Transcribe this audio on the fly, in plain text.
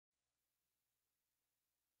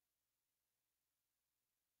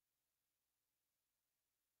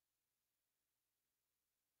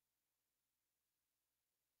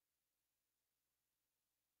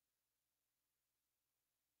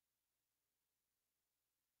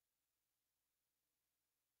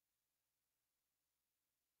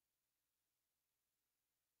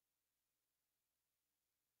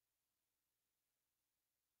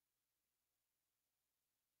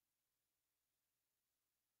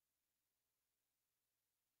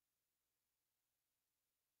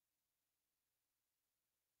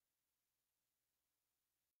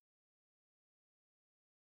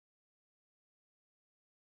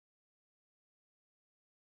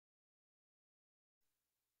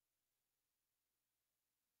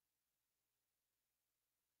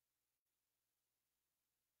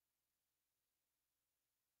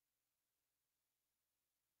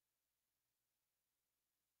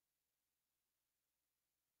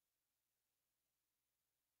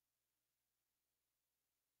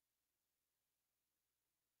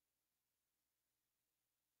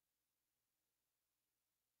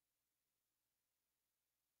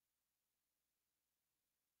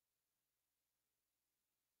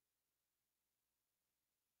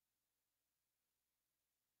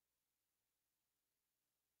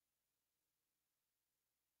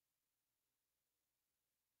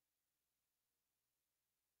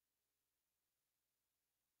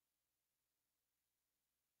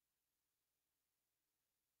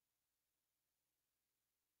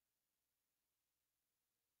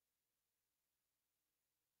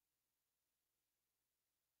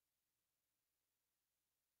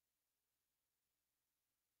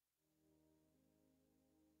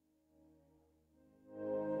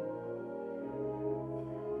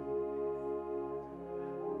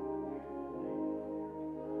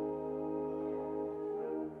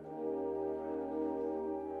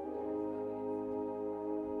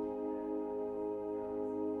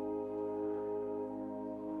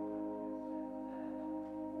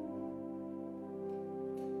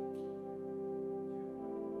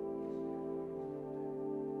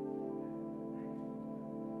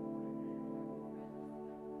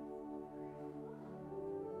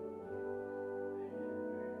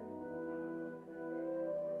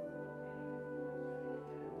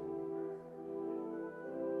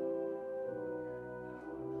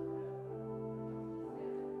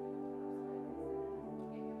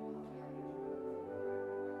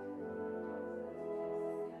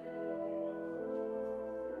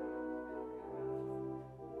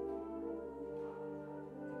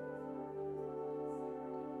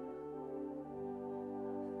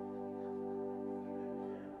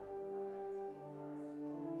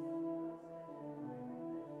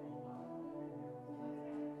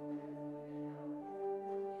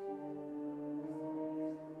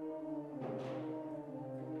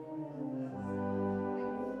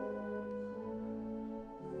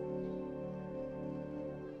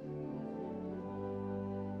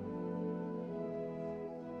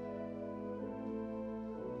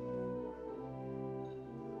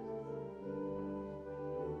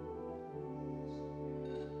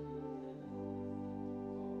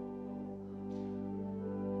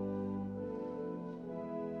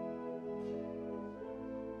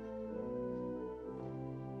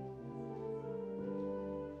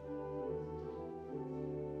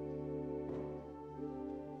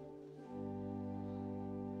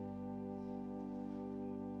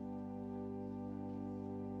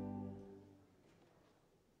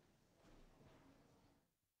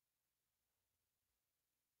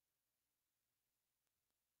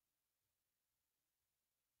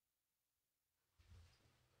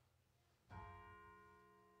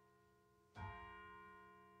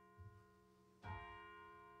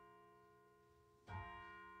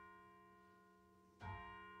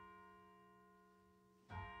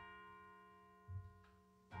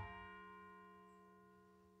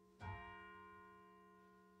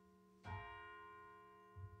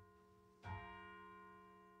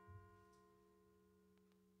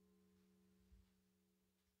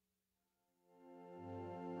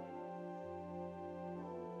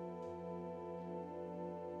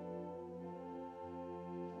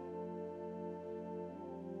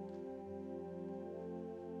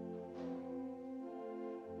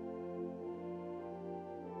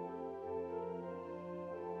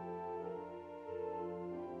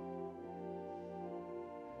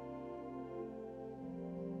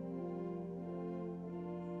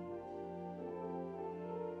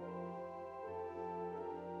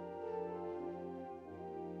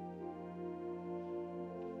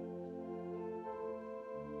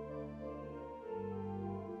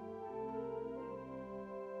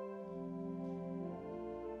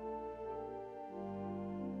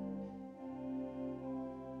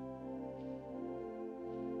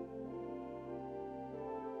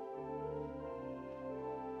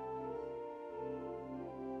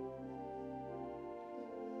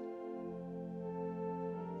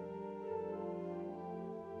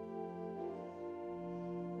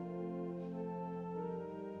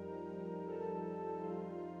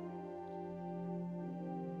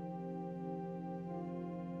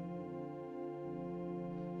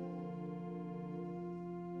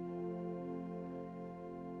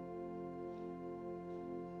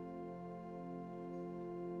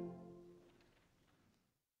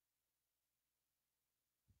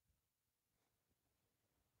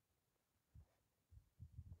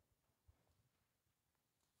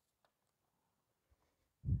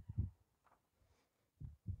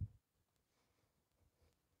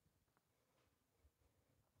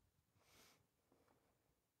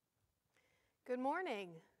Good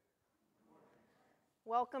morning.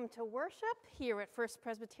 Welcome to worship here at First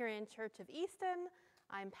Presbyterian Church of Easton.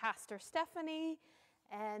 I'm Pastor Stefanie,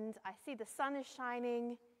 and I see the sun is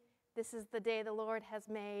shining. This is the day the Lord has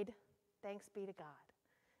made. Thanks be to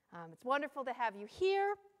God. It's wonderful to have you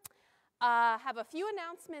here. Have a few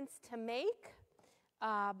announcements to make.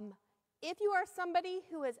 If you are somebody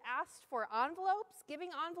who has asked for envelopes,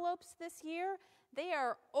 giving envelopes this year, they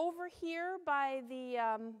are over here by the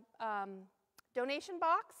donation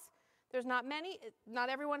box. There's not many. Not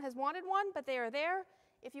everyone has wanted one, but they are there.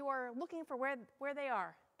 If you are looking for where they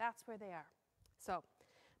are, that's where they are. So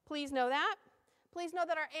please know that. Please know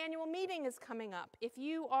that our annual meeting is coming up. If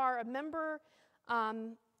you are a member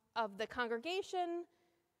of the congregation,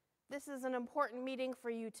 this is an important meeting for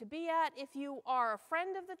you to be at. If you are a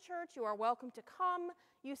friend of the church, you are welcome to come.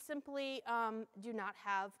 You simply do not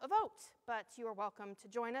have a vote, but you are welcome to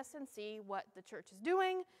join us and see what the church is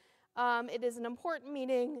doing. It is an important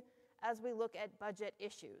meeting as we look at budget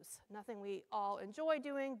issues. Nothing we all enjoy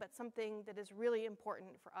doing, but something that is really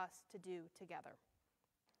important for us to do together.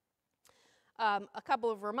 A couple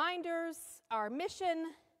of reminders. Our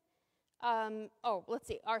mission,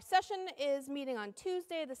 our session is meeting on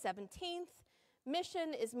Tuesday the 17th.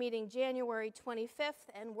 Mission is meeting January 25th,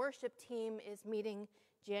 and worship team is meeting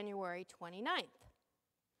January 29th.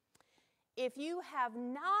 If you have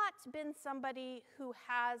not been somebody who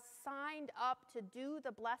has signed up to do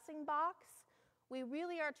the blessing box, we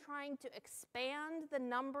really are trying to expand the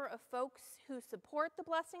number of folks who support the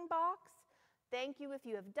blessing box. Thank you if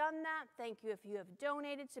you have done that. Thank you if you have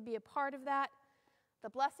donated to be a part of that. The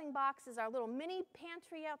blessing box is our little mini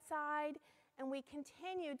pantry outside, and we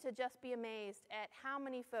continue to just be amazed at how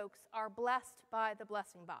many folks are blessed by the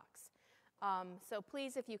blessing box. So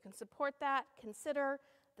please, if you can support that, consider.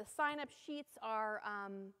 The sign-up sheets are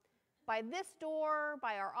by this door,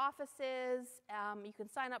 by our offices. You can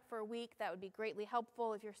sign up for a week. That would be greatly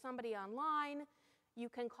helpful. If you're somebody online, you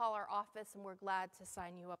can call our office, and we're glad to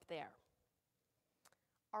sign you up there.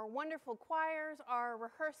 Our wonderful choirs are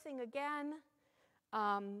rehearsing again.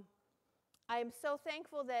 I am so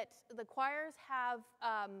thankful that the choirs have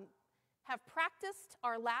practiced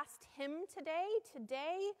our last hymn today.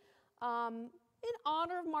 Today, in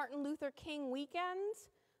honor of Martin Luther King weekend,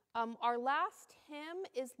 our last hymn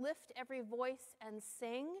is Lift Every Voice and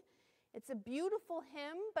Sing. It's a beautiful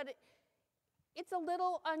hymn, but it's a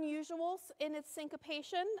little unusual in its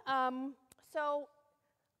syncopation. So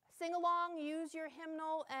sing along, use your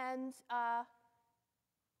hymnal, and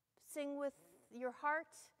sing with your heart.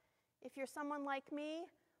 If you're someone like me,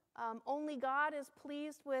 only God is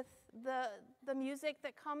pleased with the music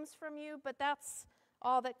that comes from you, but that's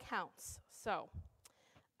all that counts. So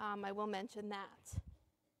I will mention that.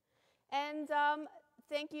 And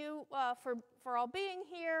thank you for all being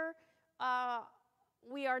here.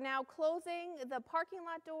 We are now closing the parking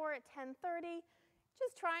lot door at 10:30,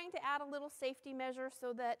 just trying to add a little safety measure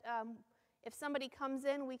so that if somebody comes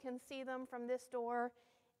in, we can see them from this door.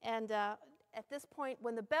 And at this point,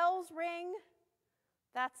 when the bells ring,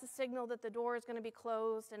 that's a signal that the door is going to be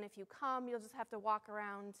closed. And if you come, you'll just have to walk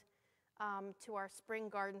around to our Spring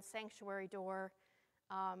Garden Sanctuary door.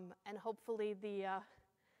 And hopefully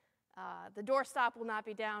the doorstop will not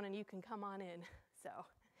be down and you can come on in. So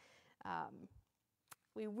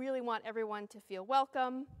we really want everyone to feel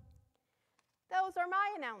welcome. Those are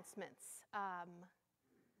my announcements.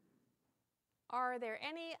 Are there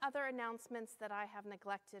any other announcements that I have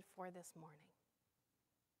neglected for this morning?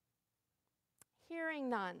 Hearing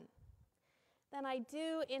none, then I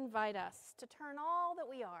do invite us to turn all that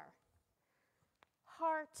we are,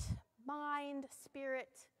 heart, mind,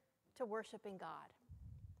 spirit, to worshiping God.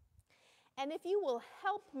 And if you will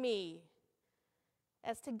help me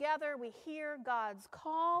as together we hear God's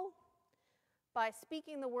call by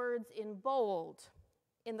speaking the words in bold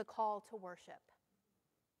in the call to worship.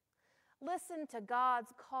 Listen to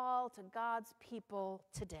God's call to God's people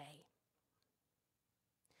today.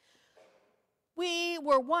 We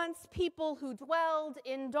were once people who dwelled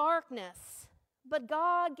in darkness, but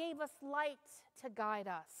God gave us light to guide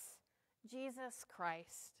us, Jesus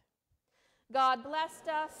Christ. God blessed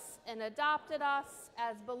us and adopted us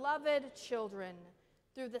as beloved children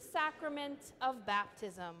through the sacrament of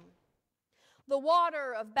baptism. The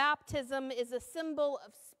water of baptism is a symbol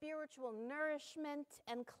of spiritual nourishment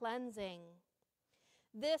and cleansing.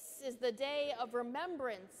 This is the day of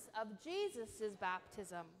remembrance of Jesus'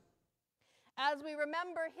 baptism. As we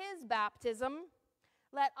remember his baptism,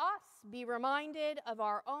 let us be reminded of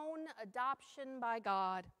our own adoption by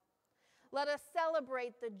God. Let us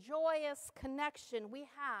celebrate the joyous connection we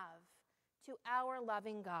have to our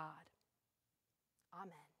loving God.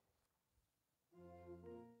 Amen.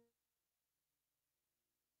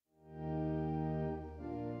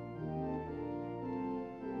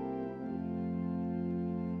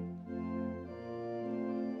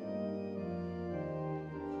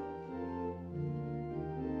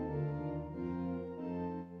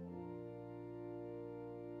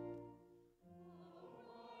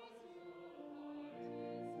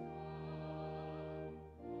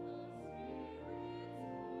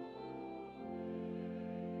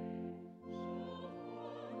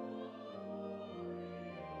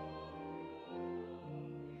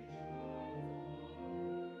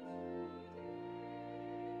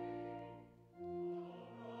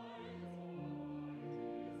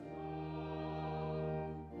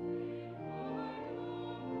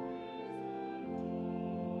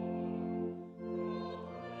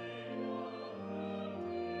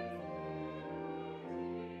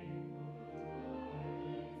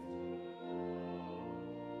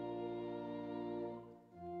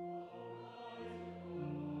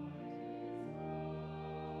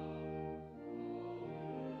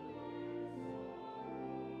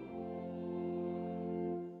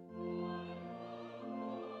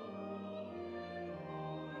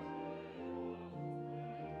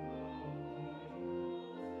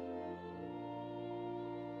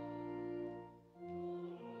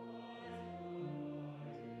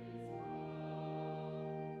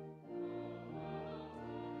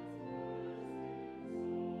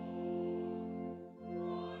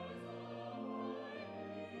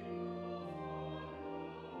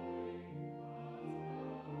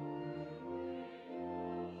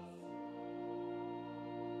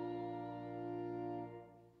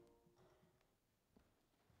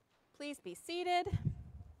 Please be seated.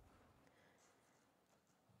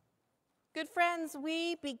 Good friends,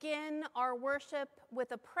 we begin our worship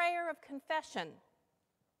with a prayer of confession.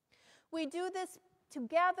 We do this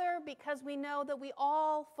together because we know that we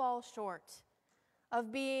all fall short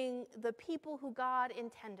of being the people who God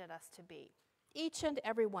intended us to be, each and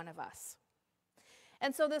every one of us.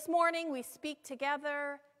 And so this morning we speak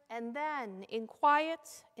together, and then in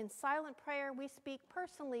quiet, in silent prayer, we speak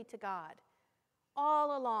personally to God,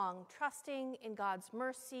 all along trusting in God's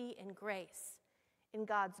mercy and grace, in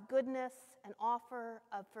God's goodness and offer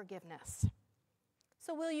of forgiveness.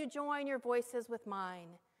 So will you join your voices with mine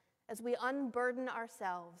as we unburden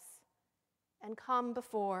ourselves and come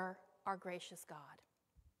before our gracious God?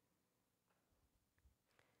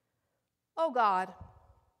 Oh God,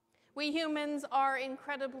 we humans are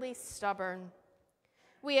incredibly stubborn.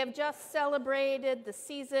 We have just celebrated the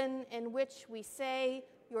season in which we say,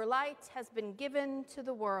 "Your light has been given to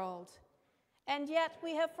the world." And yet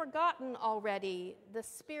we have forgotten already the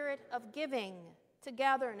spirit of giving,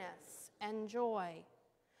 togetherness, and joy.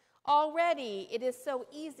 Already it is so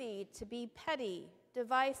easy to be petty,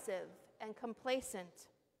 divisive, and complacent.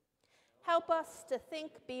 Help us to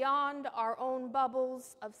think beyond our own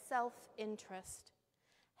bubbles of self-interest.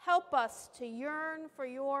 Help us to yearn for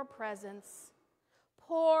your presence.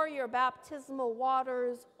 Pour your baptismal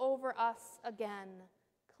waters over us again,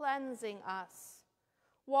 cleansing us.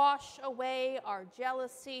 Wash away our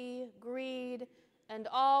jealousy, greed, and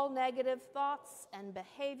all negative thoughts and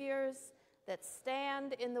behaviors that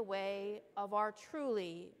stand in the way of our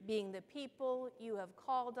truly being the people you have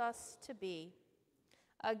called us to be.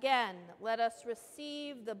 Again, let us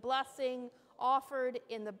receive the blessing offered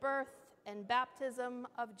in the birth and baptism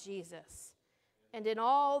of Jesus, and in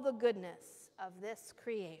all the goodness of this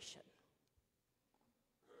creation.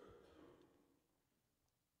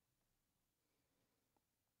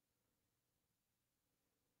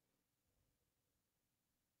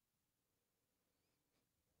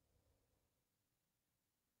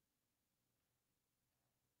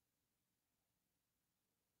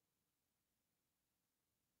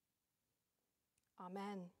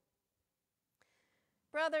 Amen.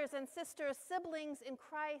 Brothers and sisters, siblings in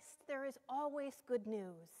Christ, there is always good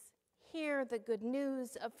news. Hear the good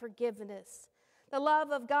news of forgiveness. The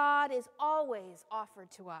love of God is always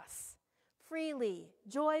offered to us, freely,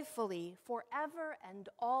 joyfully, forever and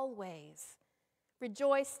always.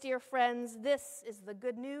 Rejoice, dear friends, this is the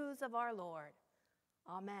good news of our Lord.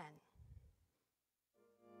 Amen.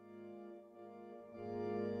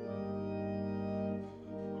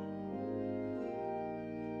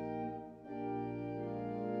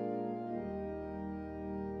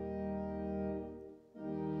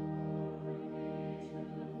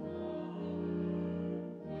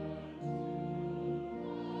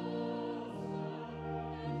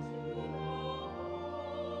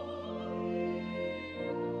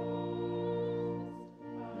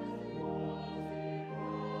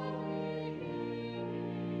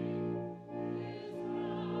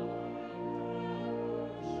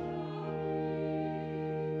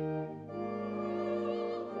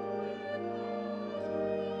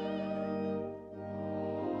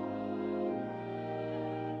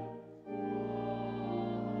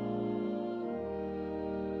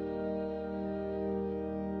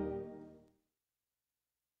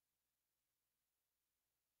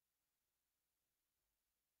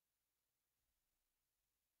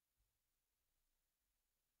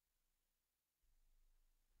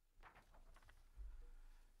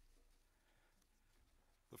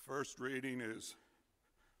 first reading is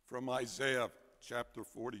from Isaiah chapter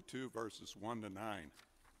 42, verses 1 to 9.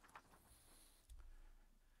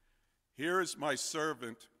 Here is my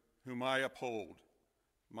servant whom I uphold,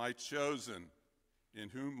 my chosen, in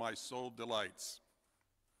whom my soul delights.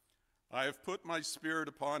 I have put my spirit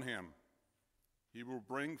upon him. He will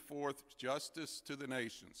bring forth justice to the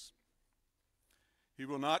nations. He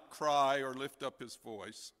will not cry or lift up his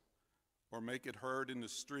voice or make it heard in the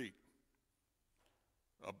street.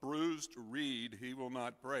 A bruised reed he will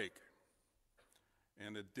not break,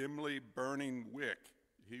 and a dimly burning wick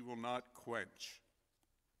he will not quench.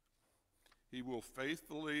 He will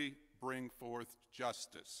faithfully bring forth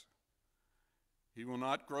justice. He will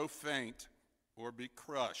not grow faint or be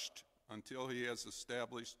crushed until he has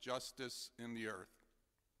established justice in the earth.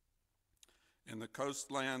 And the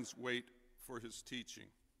coastlands wait for his teaching.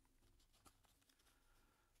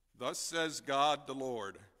 Thus says God the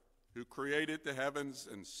Lord, who created the heavens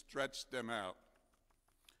and stretched them out,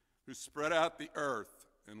 who spread out the earth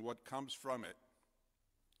and what comes from it,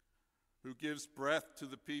 who gives breath to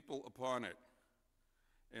the people upon it,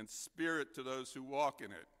 and spirit to those who walk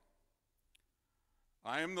in it.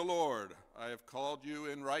 I am the Lord, I have called you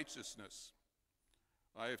in righteousness.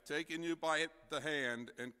 I have taken you by the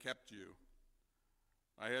hand and kept you.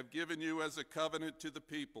 I have given you as a covenant to the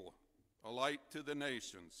people, a light to the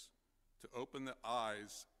nations, to open the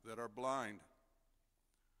eyes that are blind,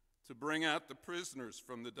 to bring out the prisoners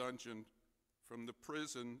from the dungeon, from the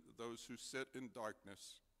prison, those who sit in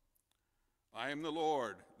darkness. I am the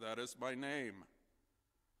Lord, that is my name.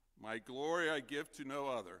 My glory I give to no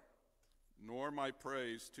other, nor my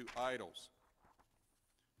praise to idols.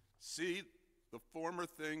 See, the former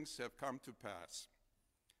things have come to pass,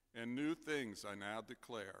 and new things I now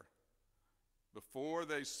declare. Before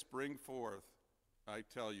they spring forth, I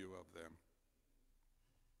tell you of them.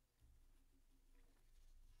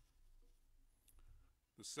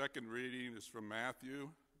 The second reading is from Matthew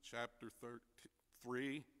chapter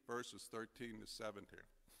 3, verses 13 to 17.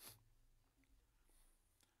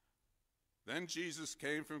 Then Jesus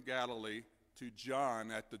came from Galilee to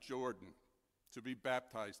John at the Jordan to be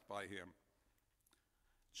baptized by him.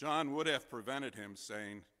 John would have prevented him,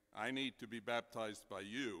 saying, I need to be baptized by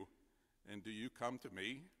you, and do you come to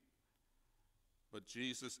me? But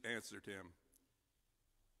Jesus answered him,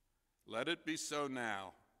 Let it be so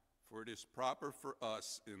now, for it is proper for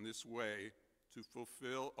us in this way to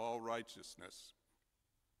fulfill all righteousness.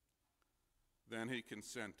 Then he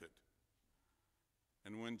consented.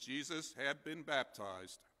 And when Jesus had been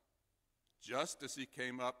baptized, just as he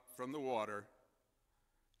came up from the water,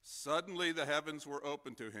 suddenly the heavens were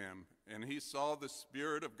opened to him, and he saw the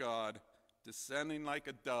Spirit of God descending like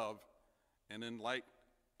a dove and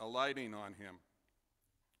alighting on him.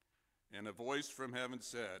 And a voice from heaven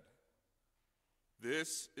said,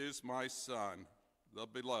 This is my Son, the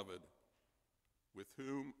beloved, with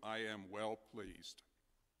whom I am well pleased.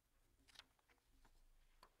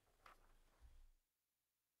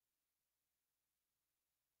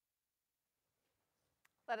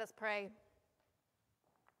 Let us pray.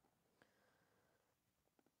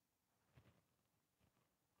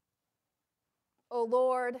 O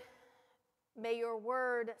Lord, may your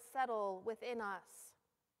word settle within us.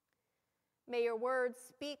 May your word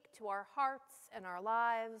speak to our hearts and our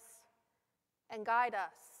lives and guide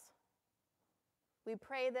us. We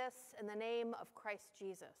pray this in the name of Christ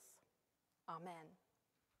Jesus. Amen.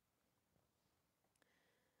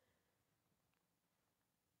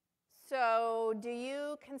 So, do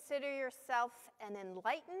you consider yourself an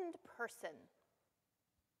enlightened person?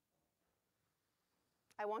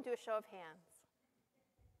 I won't do a show of hands.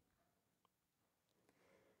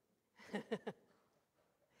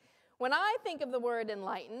 When I think of the word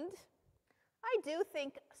enlightened, I do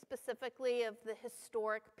think specifically of the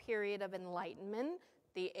historic period of enlightenment,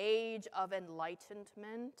 the age of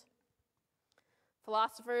enlightenment.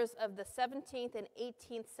 Philosophers of the 17th and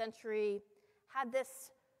 18th century had this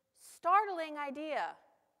startling idea.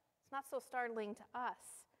 It's not so startling to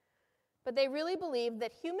us, but they really believed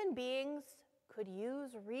that human beings could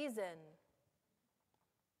use reason.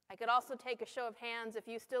 I could also take a show of hands if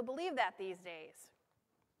you still believe that these days.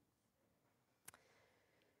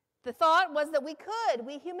 The thought was that we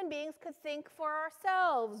human beings could think for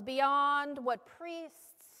ourselves beyond what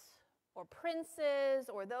priests or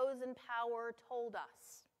princes or those in power told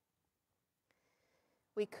us.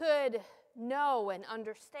 We could know and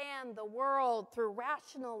understand the world through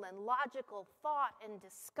rational and logical thought and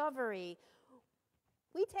discovery.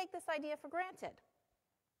 We take this idea for granted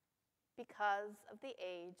because of the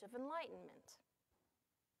age of enlightenment.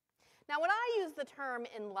 Now, when I use the term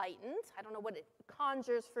enlightened, I don't know what it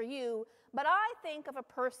conjures for you, but I think of a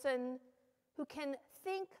person who can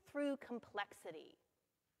think through complexity.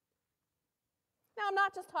 Now, I'm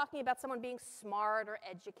not just talking about someone being smart or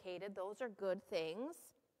educated. Those are good things.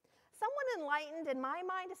 Someone enlightened, in my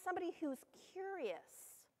mind, is somebody who's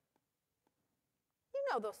curious. You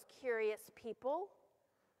know those curious people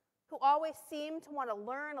who always seem to want to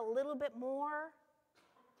learn a little bit more,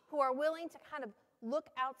 who are willing to kind of look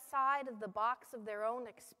outside of the box of their own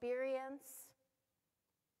experience,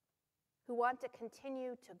 who want to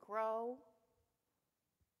continue to grow.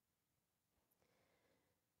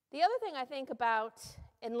 The other thing I think about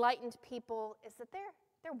enlightened people is that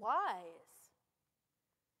they're wise.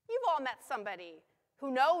 You've all met somebody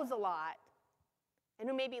who knows a lot and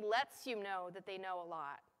who maybe lets you know that they know a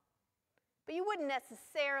lot. But you wouldn't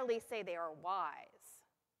necessarily say they are wise.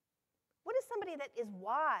 What is somebody that is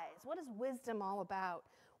wise? What is wisdom all about?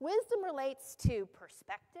 Wisdom relates to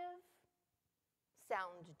perspective,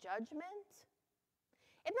 sound judgment.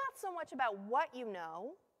 It's not so much about what you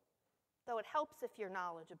know, though it helps if you're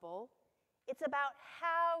knowledgeable. It's about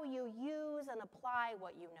how you use and apply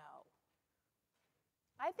what you know.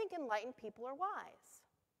 I think enlightened people are wise.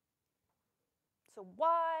 So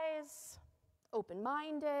wise,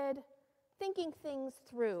 open-minded, thinking things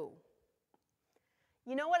through.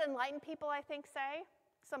 You know what enlightened people, I think, say?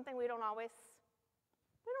 Something we don't always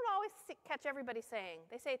catch everybody saying.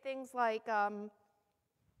 They say things like, I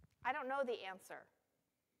don't know the answer.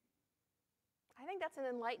 I think that's an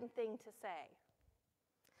enlightened thing to say.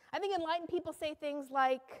 I think enlightened people say things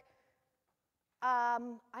like,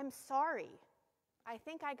 I'm sorry. I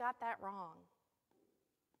think I got that wrong.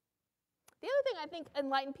 The other thing I think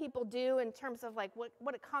enlightened people do in terms of like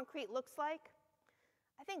what a concrete looks like,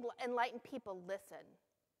 I think enlightened people listen.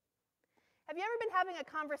 Have you ever been having a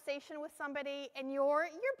conversation with somebody and you're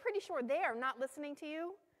pretty sure they're not listening to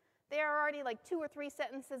you? They're already like 2 or 3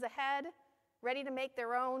 sentences ahead, ready to make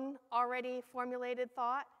their own already formulated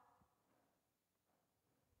thought?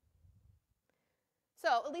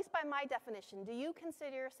 So, at least by my definition, do you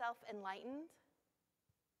consider yourself enlightened?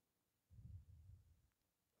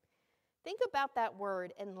 Think about that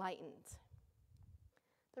word, enlightened.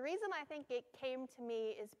 The reason I think it came to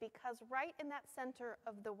me is because right in that center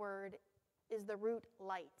of the word is the root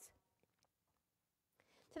light.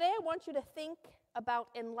 Today I want you to think about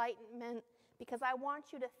enlightenment because I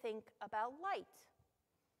want you to think about light,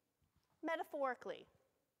 metaphorically.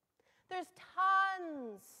 There's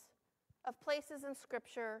tons of places in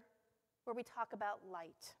Scripture where we talk about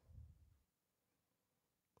light.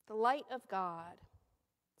 The light of God.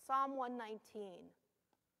 Psalm 119.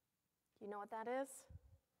 Do you know what that is?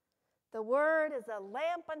 The word is a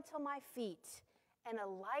lamp unto my feet and a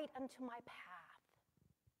light unto my path.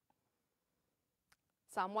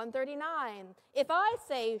 Psalm 139. If I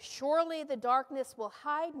say, surely the darkness will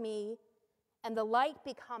hide me and the light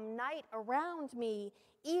become night around me,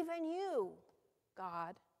 even you,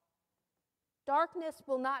 God, darkness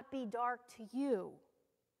will not be dark to you.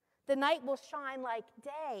 The night will shine like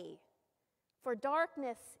day. For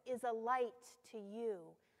darkness is a light to you.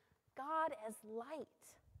 God as light.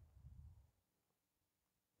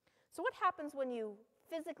 So what happens when you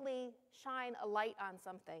physically shine a light on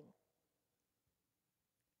something?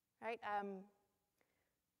 Right?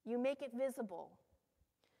 You make it visible.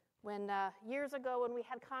 When years ago when we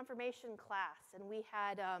had confirmation class and we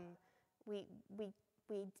had we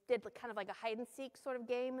did kind of like a hide and seek sort of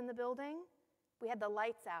game in the building, we had the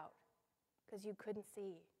lights out because you couldn't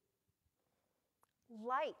see.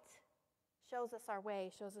 Light shows us our way,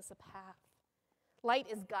 shows us a path. Light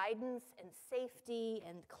is guidance and safety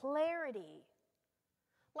and clarity.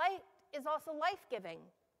 Light is also life-giving.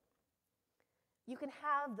 You can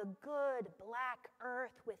have the good black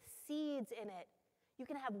earth with seeds in it. You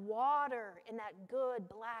can have water in that good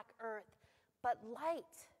black earth. But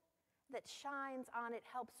light that shines on it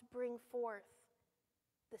helps bring forth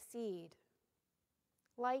the seed.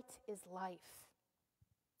 Light is life.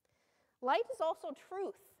 Light is also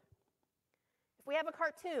truth. If we have a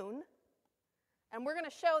cartoon and we're going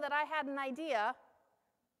to show that I had an idea,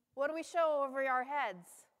 what do we show over our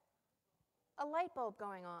heads? A light bulb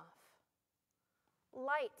going off.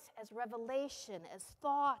 Light as revelation, as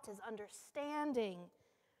thought, as understanding.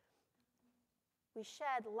 We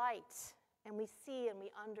shed light and we see and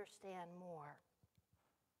we understand more.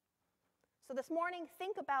 So this morning,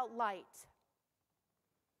 think about light.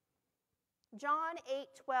 John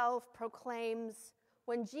 8:12 proclaims,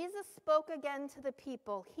 when Jesus spoke again to the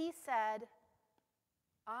people, he said,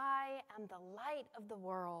 I am the light of the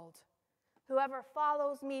world. Whoever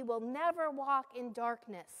follows me will never walk in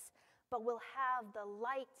darkness, but will have the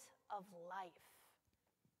light of life.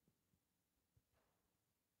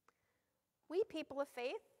 We people of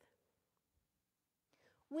faith,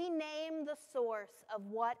 we name the source of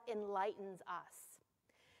what enlightens us.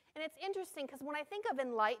 And it's interesting because when I think of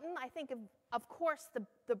enlighten, I think of course,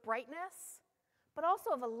 the brightness, but also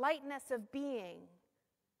of a lightness of being.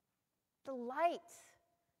 The light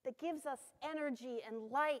that gives us energy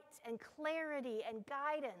and light and clarity and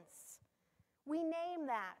guidance. We name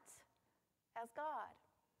that as God.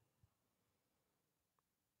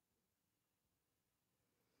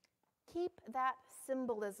 Keep that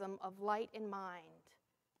symbolism of light in mind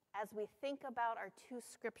as we think about our two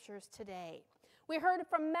scriptures today. We heard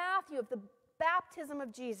from Matthew of the baptism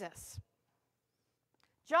of Jesus.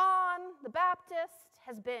 John the Baptist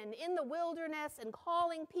has been in the wilderness and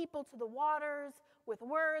calling people to the waters with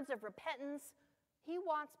words of repentance. He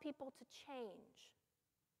wants people to change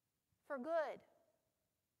for good.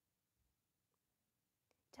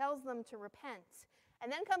 Tells them to repent.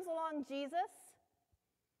 And then comes along Jesus,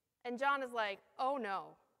 and John is like, oh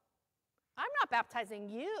no, I'm not baptizing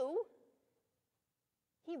you.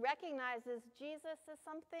 He recognizes Jesus as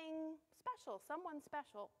something special, someone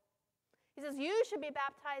special. He says, you should be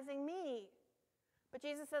baptizing me. But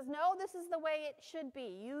Jesus says, no, this is the way it should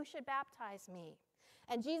be. You should baptize me.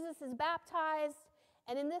 And Jesus is baptized,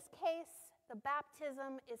 and in this case, the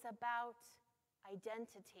baptism is about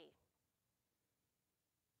identity.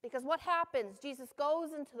 Because what happens? Jesus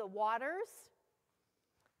goes into the waters.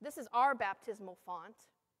 This is our baptismal font.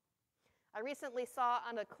 I recently saw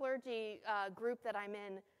on a clergy group that I'm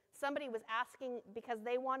in, somebody was asking because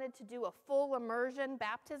they wanted to do a full immersion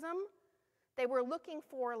baptism. They were looking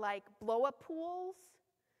for like blow-up pools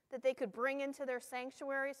that they could bring into their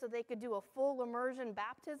sanctuary so they could do a full immersion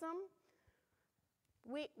baptism.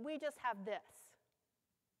 We just have this.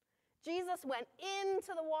 Jesus went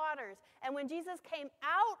into the waters, and when Jesus came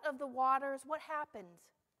out of the waters, what happened?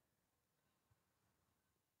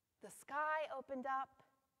 The sky opened up,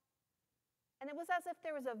 and it was as if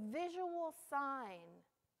there was a visual sign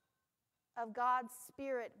of God's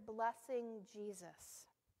Spirit blessing Jesus.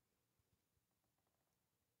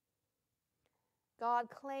 God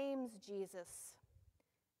claims Jesus.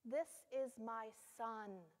 This is my Son,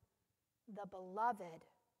 the beloved,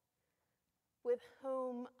 with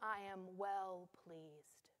whom I am well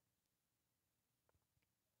pleased.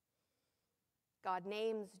 God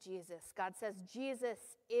names Jesus. God says Jesus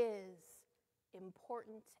is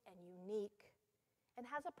important and unique and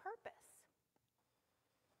has a purpose.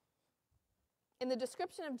 In the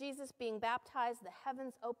description of Jesus being baptized, the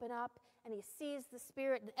heavens open up and he sees the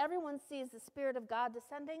Spirit, and everyone sees the Spirit of God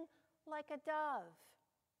descending like a dove.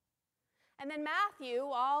 And then Matthew,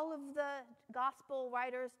 all of the gospel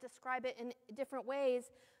writers describe it in different ways.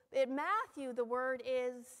 In Matthew, the word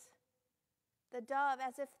is the dove,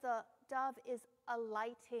 as if the dove is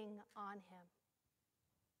alighting on him.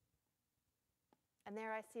 And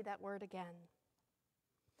there I see that word again.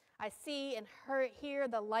 I see and hear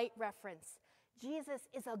the light reference. Jesus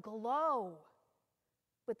is aglow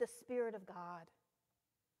with the Spirit of God.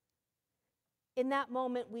 In that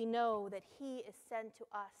moment, we know that he is sent to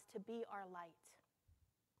us to be our light.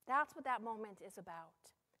 That's what that moment is about.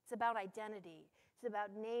 It's about identity. It's about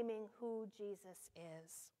naming who Jesus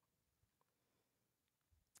is.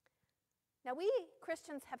 Now, we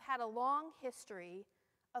Christians have had a long history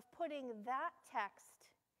of putting that text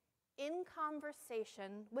in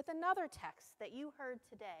conversation with another text that you heard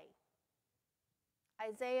today,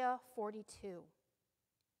 Isaiah 42.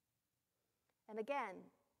 And again,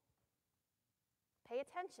 pay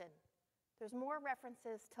attention. There's more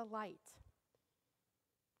references to light.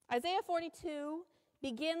 Isaiah 42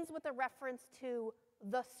 begins with a reference to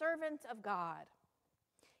the servant of God.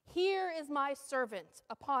 Here is my servant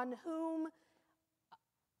upon whom,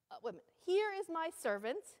 Here is my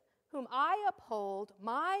servant whom I uphold,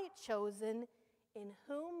 my chosen, in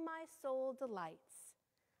whom my soul delights.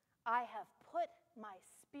 I have put my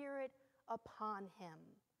spirit upon him,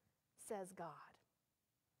 says God.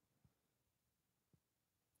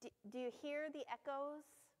 Do you hear the echoes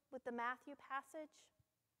with the Matthew passage?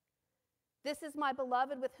 This is my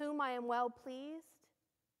beloved with whom I am well pleased.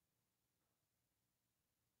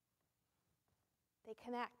 They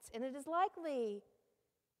connect. And it is likely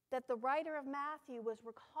that the writer of Matthew was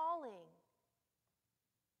recalling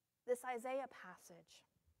this Isaiah passage.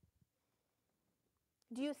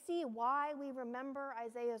 Do you see why we remember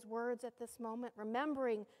Isaiah's words at this moment?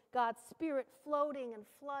 Remembering God's Spirit floating and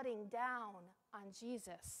flooding down on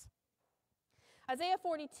Jesus. Isaiah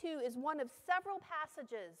 42 is one of several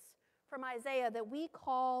passages from Isaiah that we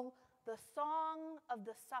call the Song of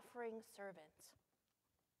the Suffering Servant.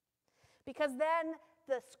 Because then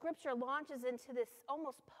the scripture launches into this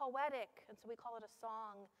almost poetic, and so we call it a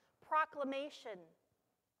song, proclamation.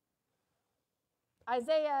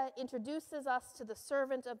 Isaiah introduces us to the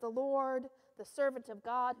servant of the Lord, the servant of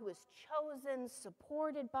God who is chosen,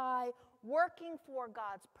 supported by, working for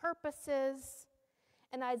God's purposes.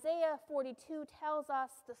 And Isaiah 42 tells us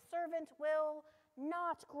the servant will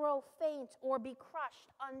not grow faint or be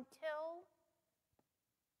crushed until,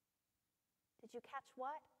 did you catch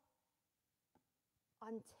what?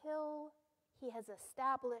 Until he has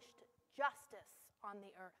established justice on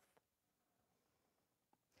the earth.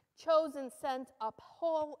 Chosen, sent,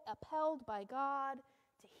 upheld by God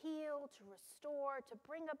to heal, to restore, to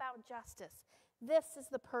bring about justice. This is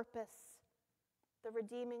the purpose, the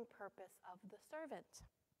redeeming purpose of the servant.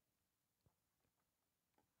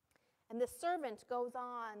 And the servant goes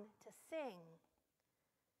on to sing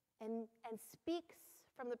and speaks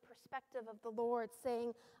from the perspective of the Lord,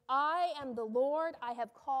 saying, I am the Lord, I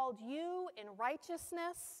have called you in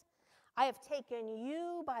righteousness. I have taken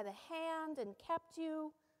you by the hand and kept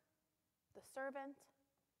you, the servant.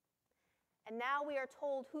 And now we are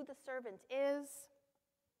told who the servant is.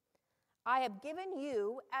 I have given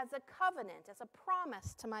you as a covenant, as a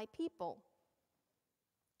promise to my people,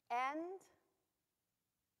 and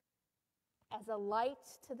as a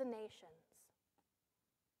light to the nations,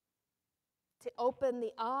 to open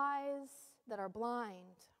the eyes that are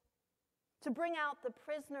blind, to bring out the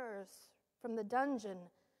prisoners from the dungeon,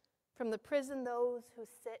 from the prison those who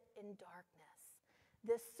sit in darkness.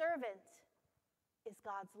 This servant is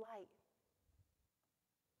God's light.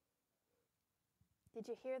 Did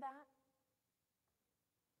you hear that?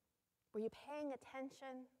 Were you paying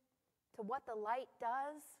attention to what the light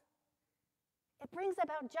does? It brings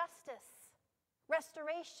about justice,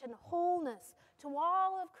 restoration, wholeness to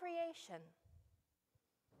all of creation.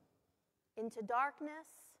 Into darkness,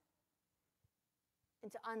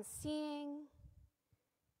 into unseeing,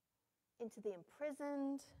 into the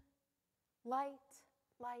imprisoned, light,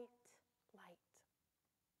 light, light.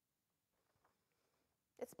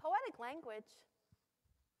 It's poetic language.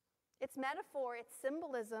 It's metaphor, it's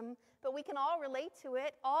symbolism, but we can all relate to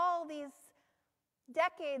it. All these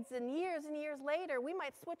decades and years later, we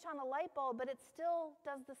might switch on a light bulb, but it still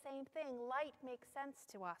does the same thing. Light makes sense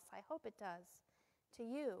to us. I hope it does to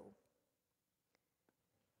you.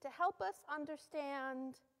 To help us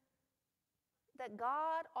understand that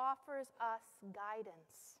God offers us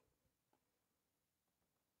guidance.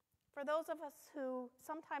 For those of us who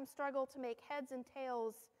sometimes struggle to make heads and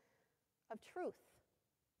tails of truth,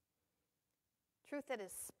 truth that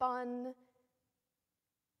is spun,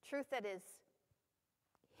 truth that is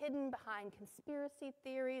hidden behind conspiracy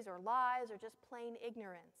theories or lies or just plain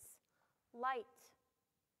ignorance. Light.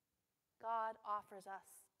 God offers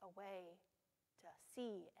us a way to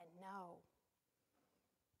see and know.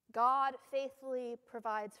 God faithfully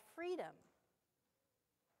provides freedom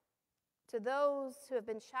to those who have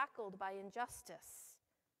been shackled by injustice,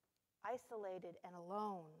 isolated and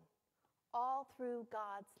alone, all through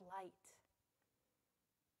God's light.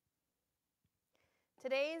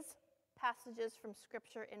 Today's passages from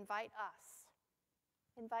Scripture invite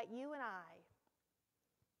you and I,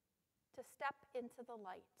 to step into the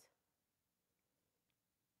light,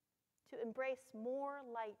 to embrace more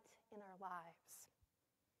light in our lives,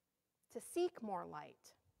 to seek more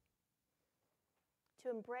light, to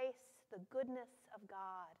embrace the goodness of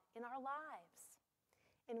God in our lives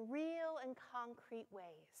in real and concrete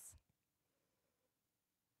ways.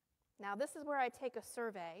 Now, this is where I take a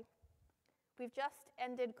survey. We've just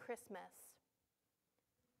ended Christmas.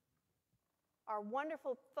 Our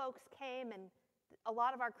wonderful folks came, and a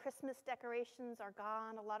lot of our Christmas decorations are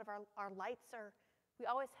gone. A lot of our lights are, we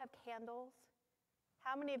always have candles.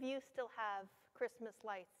 How many of you still have Christmas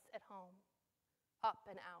lights at home, up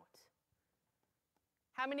and out?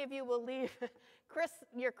 How many of you will leave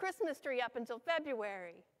your Christmas tree up until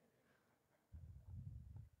February?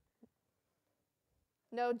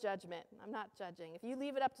 No judgment. I'm not judging. If you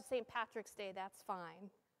leave it up to St. Patrick's Day, that's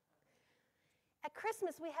fine. At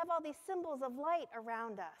Christmas, we have all these symbols of light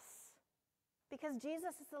around us because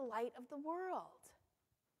Jesus is the light of the world.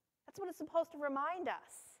 That's what it's supposed to remind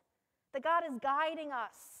us, that God is guiding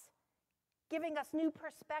us, giving us new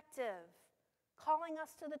perspective, calling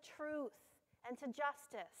us to the truth and to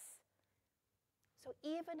justice. So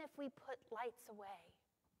even if we put lights away,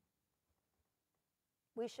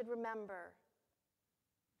 we should remember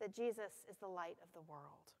that Jesus is the light of the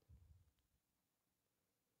world.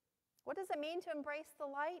 What does it mean to embrace the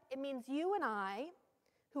light? It means you and I,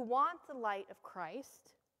 who want the light of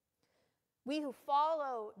Christ, we who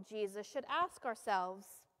follow Jesus, should ask ourselves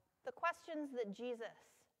the questions that Jesus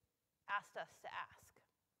asked us to ask.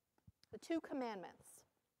 the 2 commandments.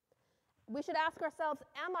 We should ask ourselves,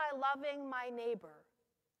 am I loving my neighbor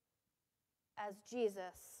as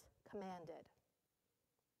Jesus commanded?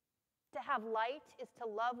 To have light is to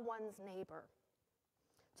love one's neighbor.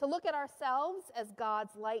 To look at ourselves as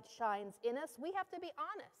God's light shines in us, we have to be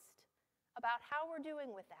honest about how we're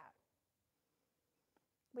doing with that.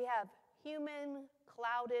 We have human,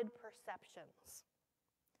 clouded perceptions.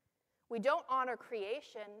 We don't honor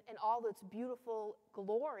creation in all its beautiful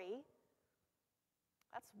glory.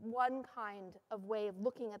 That's one kind of way of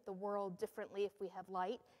looking at the world differently if we have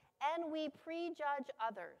light. And we prejudge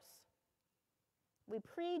others. We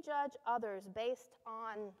prejudge others based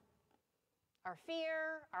on our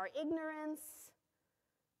fear, our ignorance.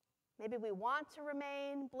 Maybe we want to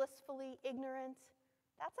remain blissfully ignorant.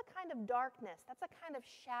 That's a kind of darkness. That's a kind of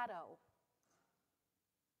shadow.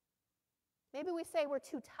 Maybe we say we're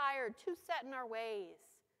too tired, too set in our ways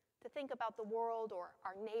to think about the world or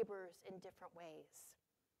our neighbors in different ways.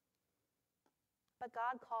 But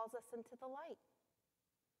God calls us into the light,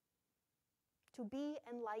 to be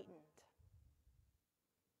enlightened.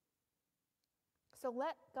 So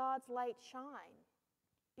let God's light shine.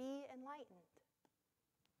 Be enlightened.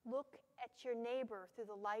 Look at your neighbor through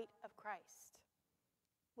the light of Christ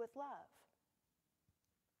with love.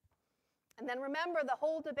 And then remember the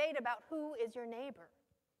whole debate about who is your neighbor.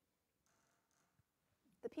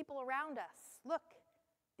 The people around us. Look,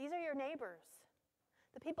 these are your neighbors.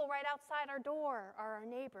 The people right outside our door are our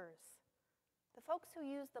neighbors. The folks who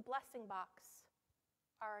use the blessing box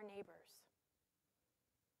are our neighbors.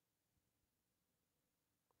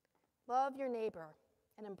 Love your neighbor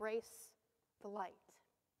and embrace the light.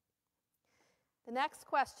 The next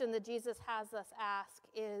question that Jesus has us ask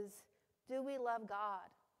is, do we love God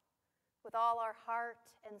with all our heart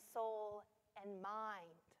and soul and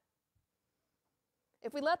mind?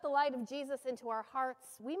 If we let the light of Jesus into our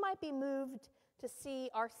hearts, we might be moved to see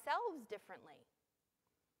ourselves differently.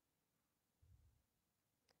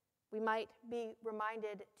 We might be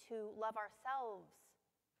reminded to love ourselves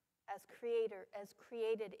as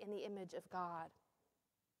created in the image of God.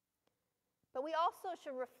 But we also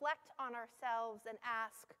should reflect on ourselves and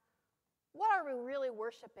ask, what are we really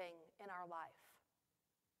worshiping in our life?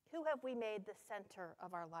 Who have we made the center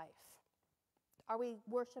of our life? Are we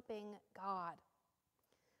worshiping God?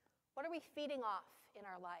 What are we feeding off in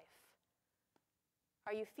our life?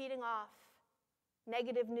 Are you feeding off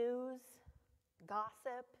negative news,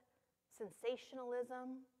 gossip,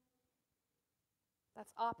 sensationalism?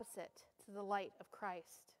 That's opposite to the light of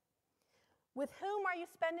Christ. With whom are you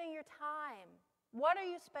spending your time? What are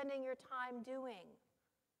you spending your time doing?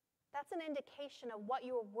 That's an indication of what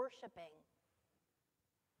you're worshiping.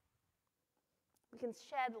 We can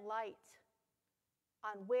shed light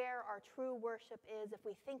on where our true worship is if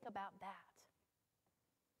we think about that.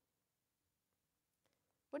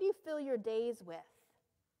 What do you fill your days with?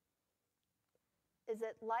 Is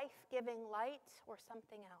it life-giving light or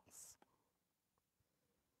something else?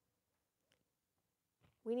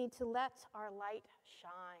 We need to let our light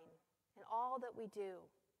shine in all that we do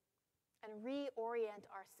and reorient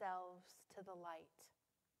ourselves to the light.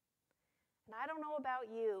 And I don't know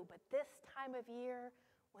about you, but this time of year,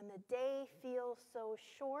 when the day feels so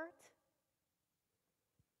short,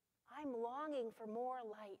 I'm longing for more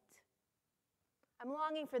light. I'm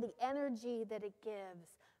longing for the energy that it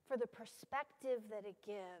gives, for the perspective that it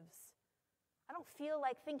gives. I don't feel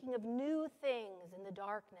like thinking of new things in the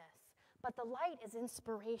darkness, but the light is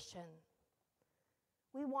inspiration.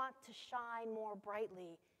 We want to shine more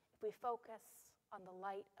brightly if we focus on the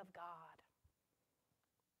light of God.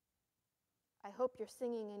 I hope you're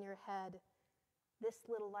singing in your head, this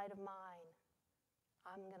little light of mine,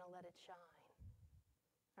 I'm going to let it shine.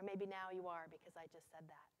 Or maybe now you are because I just said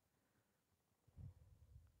that.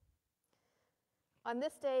 On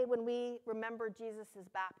this day when we remember Jesus'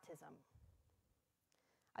 baptism,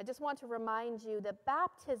 I just want to remind you that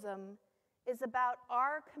baptism is about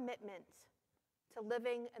our commitment to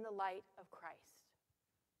living in the light of Christ.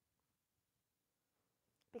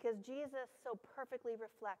 Because Jesus so perfectly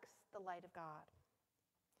reflects the light of God.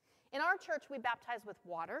 In our church, we baptize with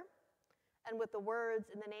water and with the words,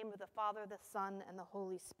 in the name of the Father, the Son, and the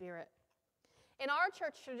Holy Spirit. In our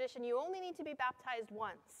church tradition, you only need to be baptized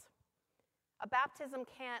once. A baptism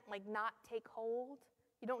can't, not take hold.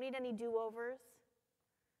 You don't need any do-overs.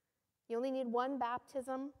 You only need one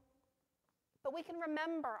baptism. But we can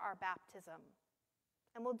remember our baptism,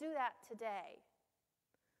 and we'll do that today.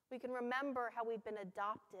 We can remember how we've been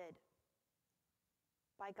adopted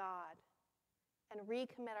by God and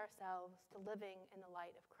recommit ourselves to living in the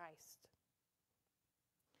light of Christ.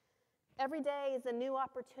 Every day is a new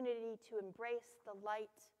opportunity to embrace the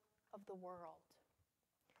light of the world.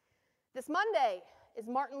 This Monday is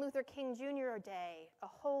Martin Luther King Jr. Day, a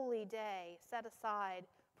holy day set aside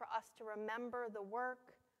for us to remember the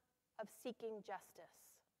work of seeking justice.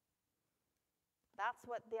 That's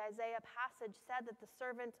what the Isaiah passage said that the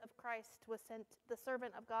servant of God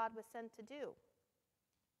was sent to do.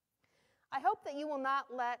 I hope that you will not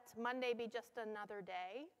let Monday be just another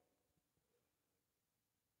day.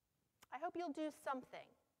 I hope you'll do something.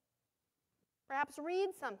 Perhaps read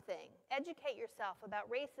something, educate yourself about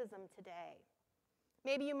racism today.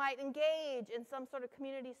 Maybe you might engage in some sort of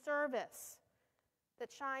community service that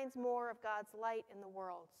shines more of God's light in the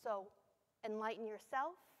world. So enlighten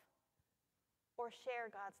yourself or share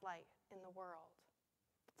God's light in the world.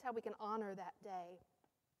 That's how we can honor that day.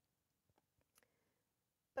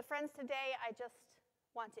 But friends, today I just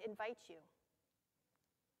want to invite you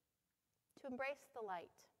to embrace the light,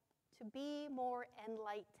 to be more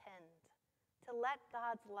enlightened, to let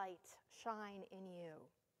God's light shine in you,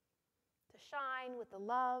 to shine with the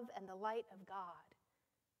love and the light of God.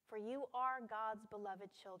 For you are God's beloved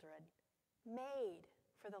children, made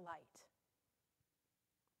for the light.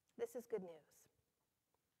 This is good news.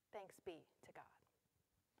 Thanks be to God.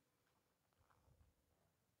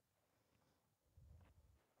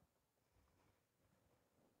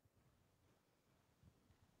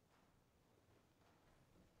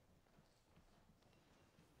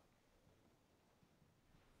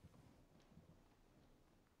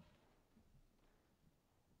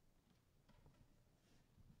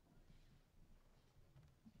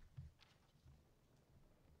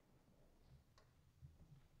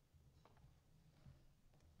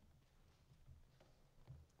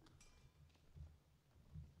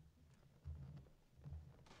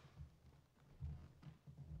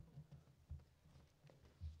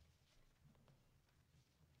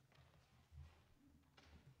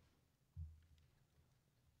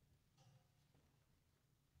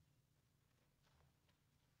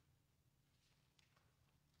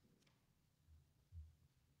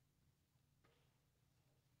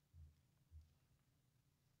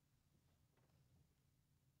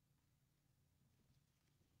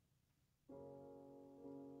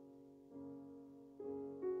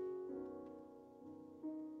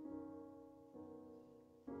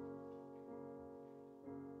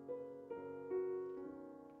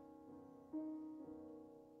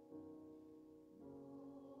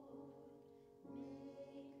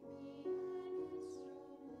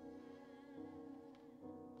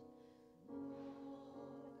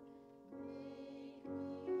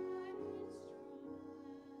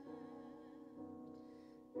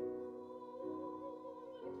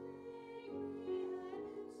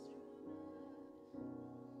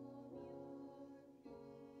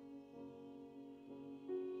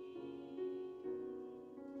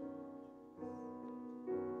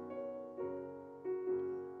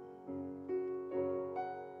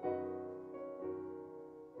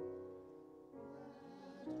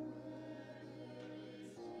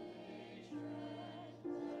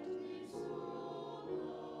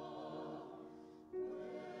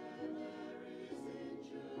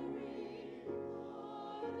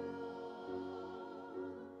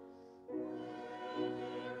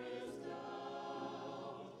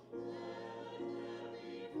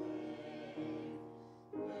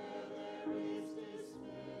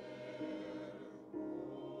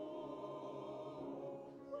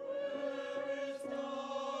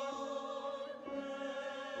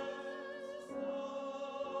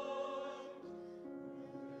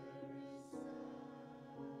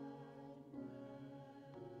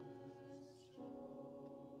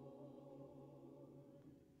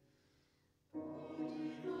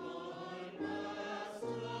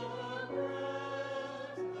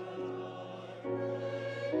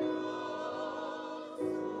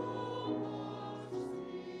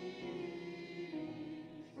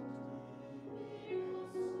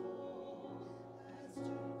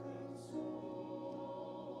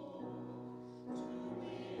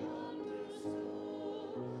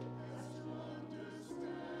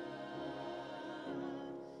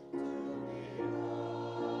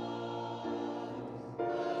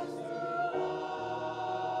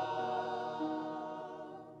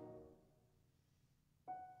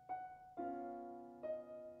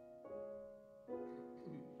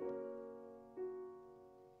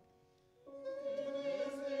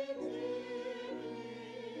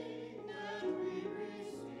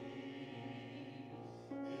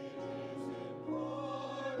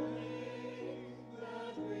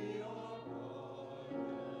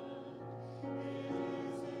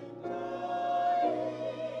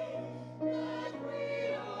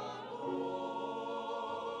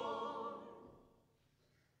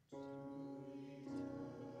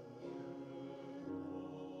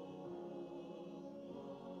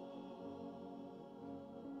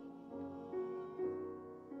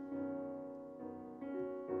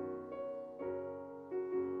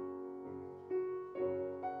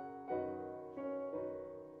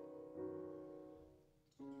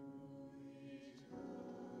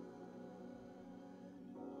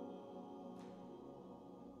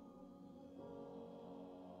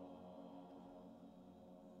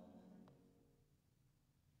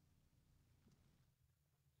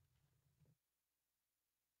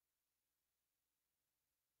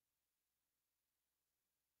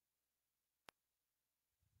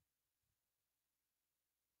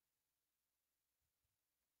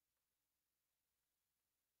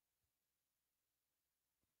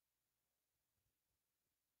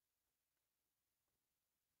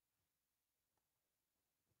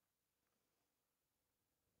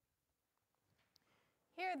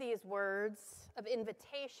 Hear these words of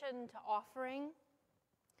invitation to offering.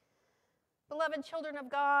 Beloved children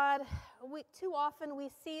of God, too often we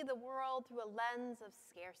see the world through a lens of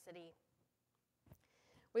scarcity.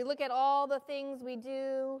 We look at all the things we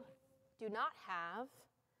do not have,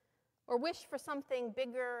 or wish for something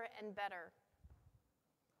bigger and better.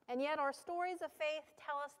 And yet our stories of faith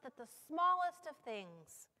tell us that the smallest of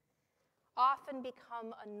things often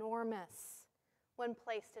become enormous when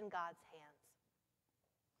placed in God's hands.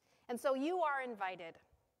 And so you are invited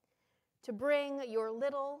to bring your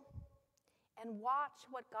little and watch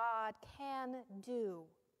what God can do,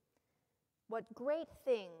 what great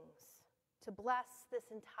things to bless this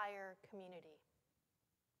entire community.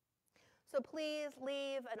 So please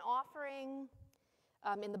leave an offering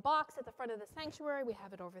in the box at the front of the sanctuary. We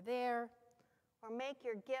have it over there. Or make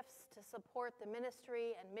your gifts to support the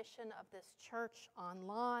ministry and mission of this church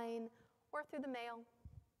online or through the mail.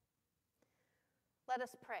 Let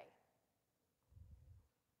us pray.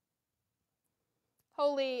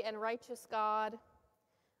 Holy and righteous God,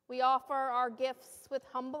 we offer our gifts with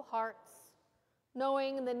humble hearts,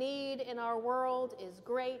 knowing the need in our world is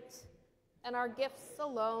great, and our gifts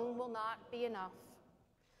alone will not be enough.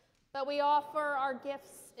 But we offer our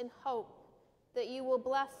gifts in hope that you will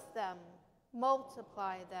bless them,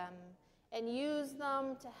 multiply them, and use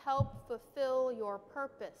them to help fulfill your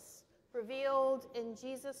purpose revealed in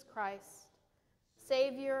Jesus Christ,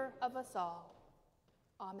 Savior of us all.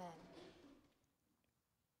 Amen.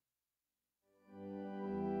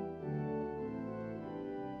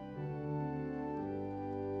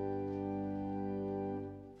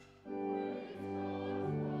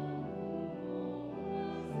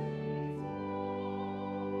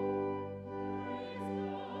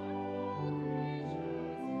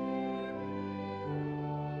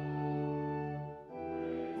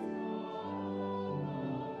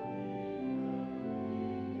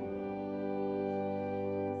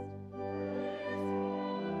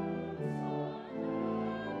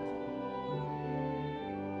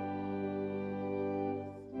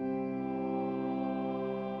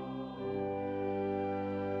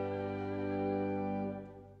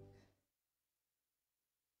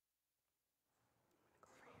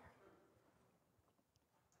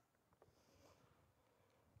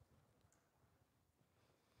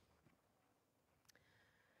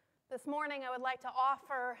 This morning, I would like to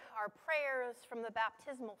offer our prayers from the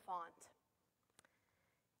baptismal font.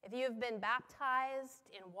 If you have been baptized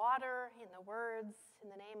in water, in the words, in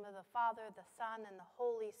the name of the Father, the Son, and the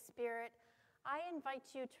Holy Spirit, I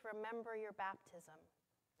invite you to remember your baptism.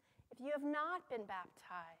 If you have not been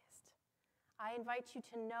baptized, I invite you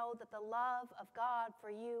to know that the love of God for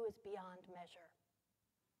you is beyond measure.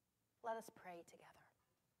 Let us pray together.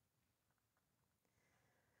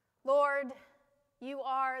 Lord, you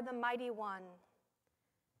are the mighty one.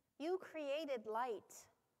 You created light,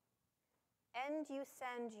 and you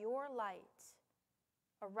send your light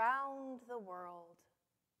around the world.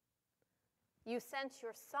 You sent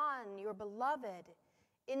your Son, your beloved,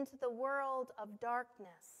 into the world of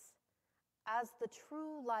darkness as the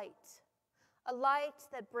true light, a light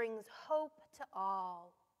that brings hope to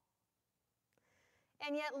all.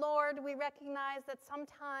 And yet, Lord, we recognize that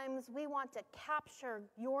sometimes we want to capture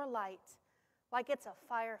your light like it's a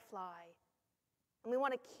firefly, and we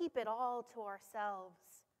want to keep it all to ourselves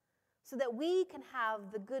so that we can have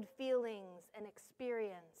the good feelings and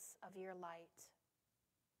experience of your light.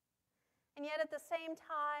 And yet at the same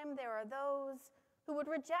time, there are those who would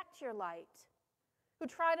reject your light, who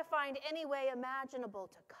try to find any way imaginable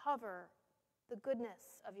to cover the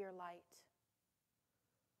goodness of your light.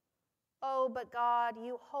 Oh, but God,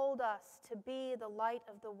 you hold us to be the light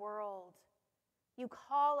of the world. You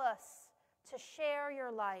call us to share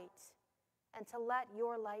your light and to let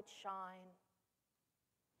your light shine.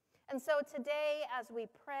 And so today, as we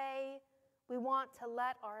pray, we want to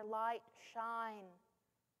let our light shine.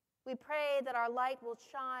 We pray that our light will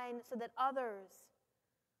shine so that others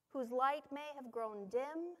whose light may have grown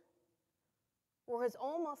dim or has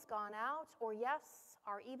almost gone out, or yes,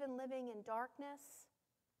 are even living in darkness,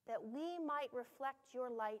 that we might reflect your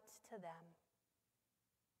light to them.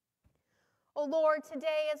 Oh Lord,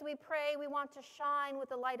 today as we pray, we want to shine with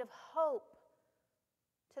the light of hope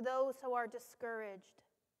to those who are discouraged,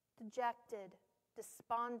 dejected,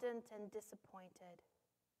 despondent, and disappointed.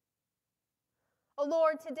 Oh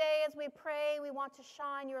Lord, today as we pray, we want to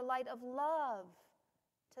shine your light of love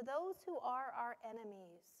to those who are our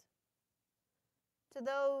enemies, to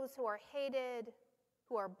those who are hated,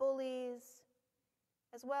 who are bullies,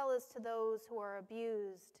 as well as to those who are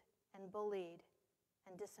abused and bullied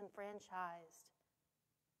and disenfranchised.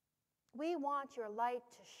 We want your light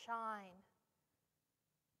to shine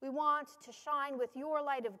We want to shine with your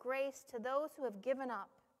light of grace to those who have given up,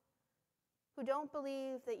 who don't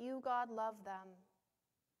believe that you, God, love them.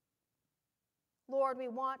 Lord, we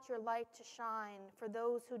want your light to shine for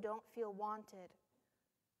those who don't feel wanted,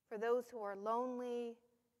 for those who are lonely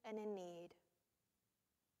and in need.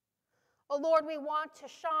 Oh Lord, we want to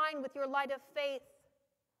shine with your light of faith.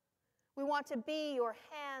 We want to be your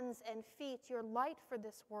hands and feet, your light for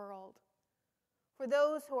this world, for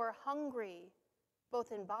those who are hungry,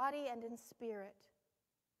 both in body and in spirit,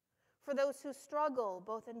 for those who struggle,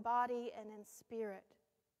 both in body and in spirit.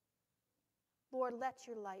 Lord, let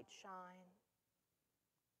your light shine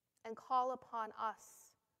and call upon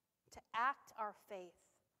us to act our faith,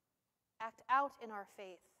 act out in our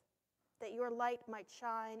faith, that your light might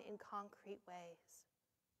shine in concrete ways.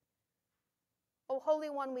 O Holy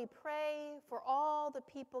One, we pray for all the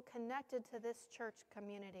people connected to this church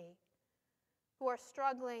community who are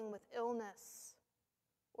struggling with illness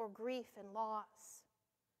or grief and loss,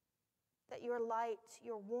 that your light,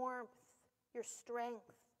 your warmth, your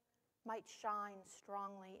strength might shine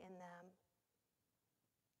strongly in them.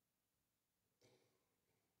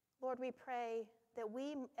 Lord, we pray that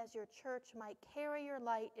we as your church might carry your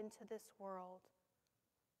light into this world,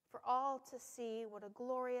 for all to see what a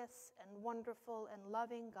glorious and wonderful and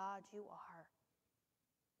loving God you are.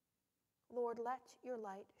 Lord, let your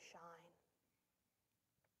light shine.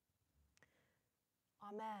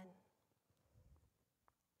 Amen.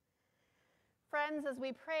 Friends, as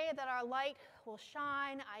we pray that our light will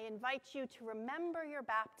shine, I invite you to remember your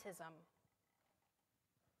baptism.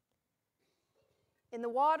 In the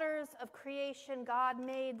waters of creation, God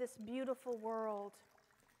made this beautiful world,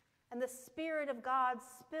 and the Spirit of God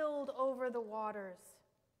spilled over the waters.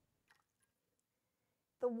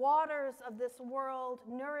 The waters of this world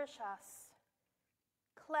nourish us,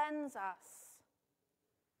 cleanse us.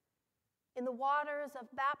 In the waters of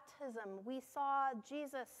baptism, we saw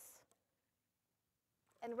Jesus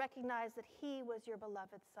and recognized that he was your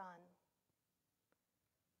beloved Son.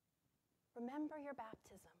 Remember your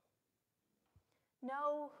baptism.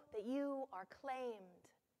 Know that you are claimed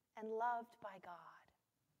and loved by God.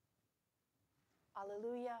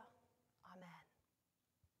 Alleluia. Amen.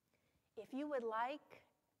 If you would like,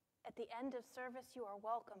 at the end of service, you are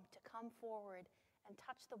welcome to come forward and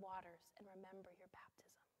touch the waters and remember your baptism.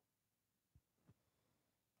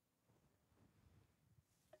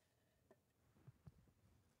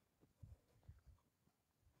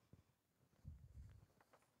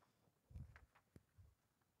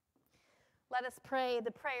 Let us pray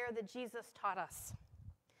the prayer that Jesus taught us,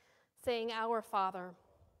 saying, Our Father,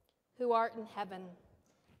 who art in heaven,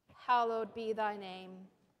 hallowed be thy name.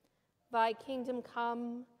 Thy kingdom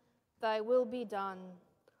come, thy will be done,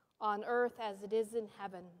 on earth as it is in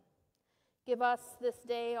heaven. Give us this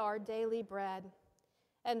day our daily bread,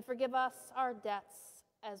 and forgive us our debts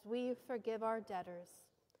as we forgive our debtors.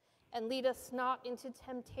 And lead us not into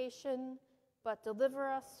temptation, but deliver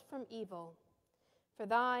us from evil. For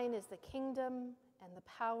thine is the kingdom and the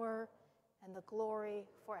power and the glory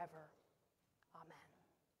forever. Amen.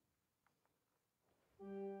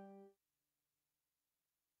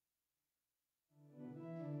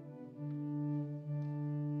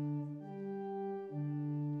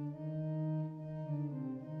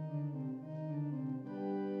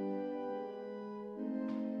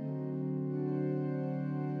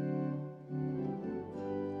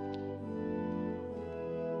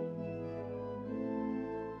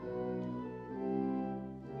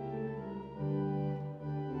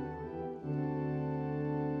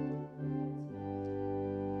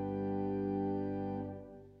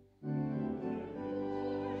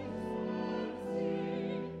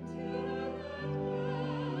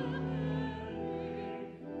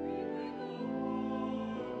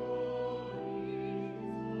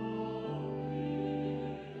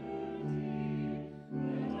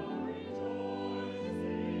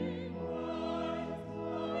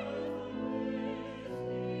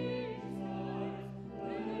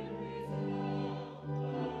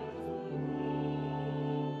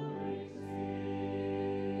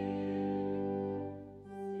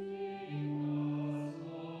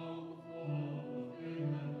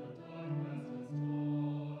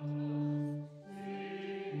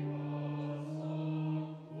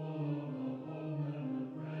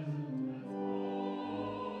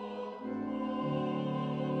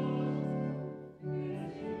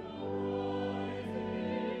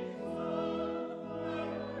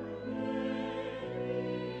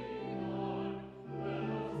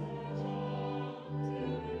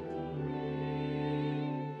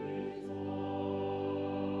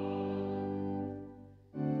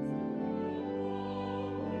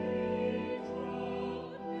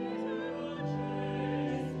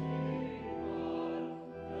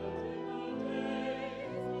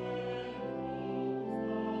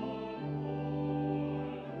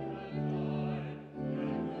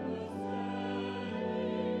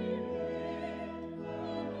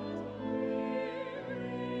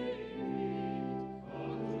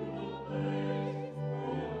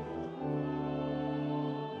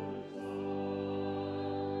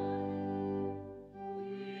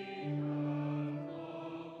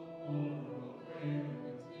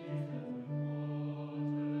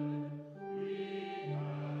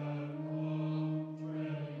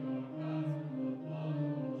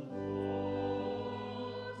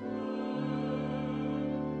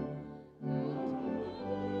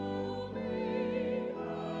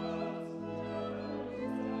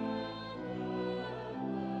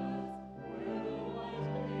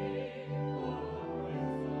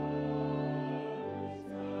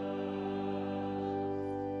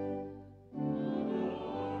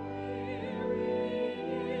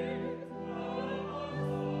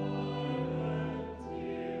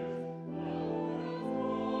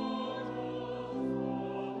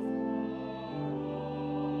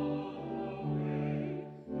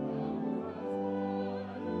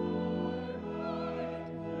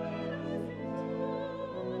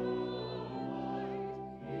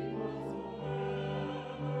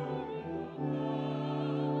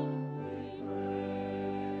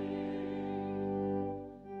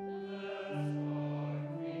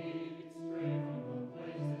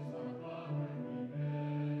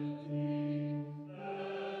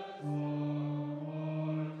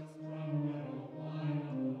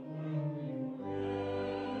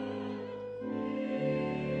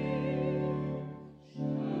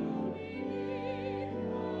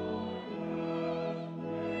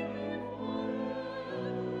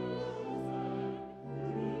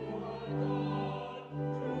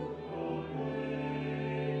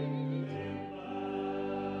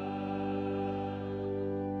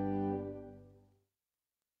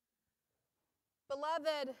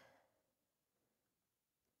 beloved,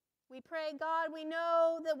 we pray, God, we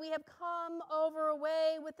know that we have come over a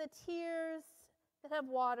way with the tears that have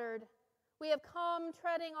watered. We have come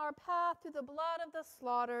treading our path through the blood of the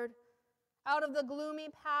slaughtered, out of the gloomy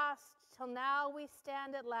past, till now we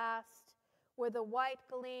stand at last, where the white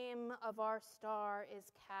gleam of our star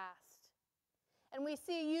is cast. And we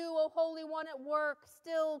see you, O Holy One, at work,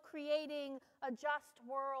 still creating a just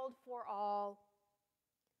world for all.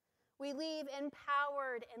 We leave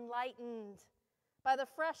empowered, enlightened by the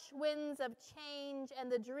fresh winds of change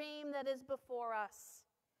and the dream that is before us,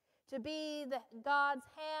 to be God's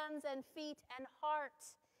hands and feet and heart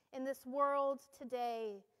in this world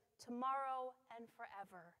today, tomorrow, and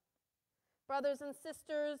forever. Brothers and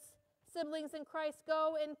sisters, siblings in Christ,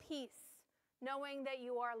 go in peace, knowing that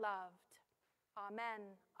you are loved. Amen.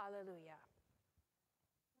 Alleluia.